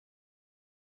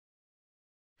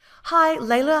Hi,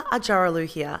 Leyla Acaroglu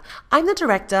here. I'm the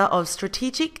Director of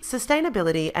Strategic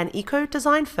Sustainability and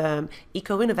Eco-Design firm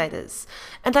Eco-Innovators,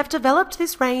 and I've developed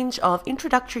this range of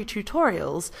introductory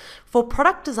tutorials for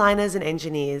product designers and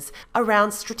engineers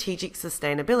around strategic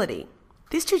sustainability.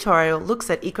 This tutorial looks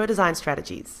at eco-design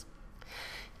strategies.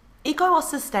 Eco or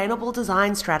sustainable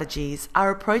design strategies are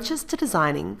approaches to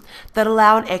designing that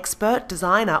allow an expert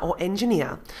designer or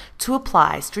engineer to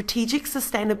apply strategic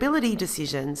sustainability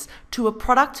decisions to a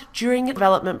product during a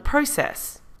development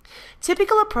process.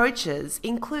 Typical approaches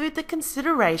include the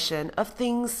consideration of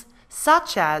things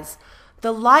such as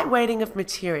the lightweighting of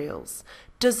materials,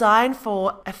 design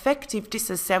for effective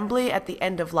disassembly at the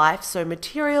end of life so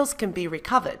materials can be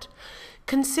recovered,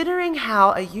 considering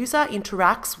how a user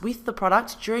interacts with the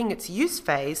product during its use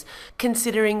phase,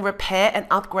 considering repair and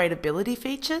upgradability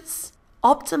features,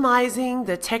 optimizing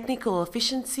the technical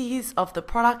efficiencies of the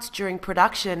product during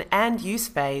production and use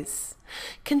phase,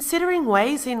 considering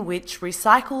ways in which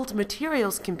recycled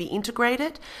materials can be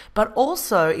integrated, but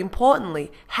also,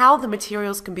 importantly, how the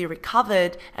materials can be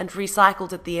recovered and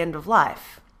recycled at the end of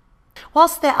life.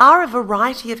 Whilst there are a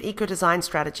variety of eco-design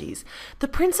strategies, the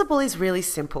principle is really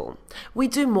simple. We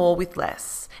do more with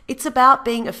less. It's about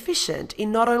being efficient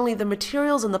in not only the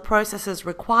materials and the processes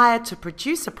required to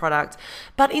produce a product,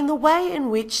 but in the way in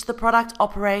which the product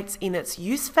operates in its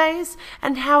use phase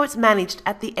and how it's managed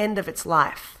at the end of its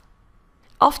life.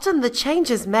 Often the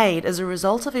changes made as a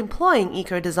result of employing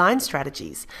eco-design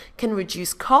strategies can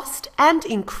reduce cost and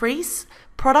increase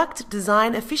product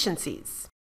design efficiencies.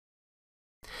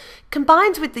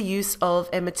 Combined with the use of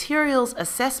a materials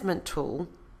assessment tool,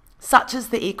 such as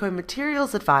the Eco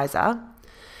Materials Advisor,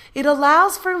 it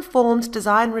allows for informed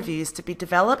design reviews to be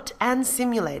developed and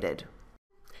simulated.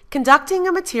 Conducting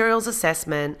a materials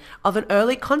assessment of an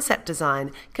early concept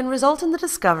design can result in the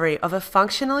discovery of a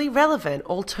functionally relevant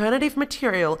alternative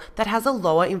material that has a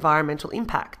lower environmental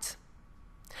impact.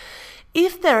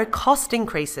 If there are cost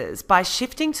increases by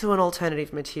shifting to an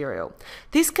alternative material,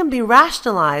 this can be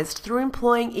rationalized through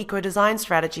employing eco-design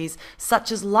strategies such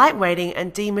as lightweighting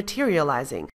and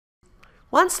dematerializing.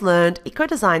 Once learned,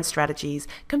 eco-design strategies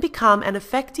can become an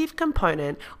effective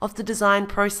component of the design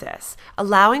process,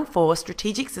 allowing for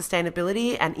strategic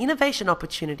sustainability and innovation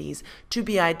opportunities to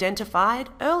be identified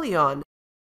early on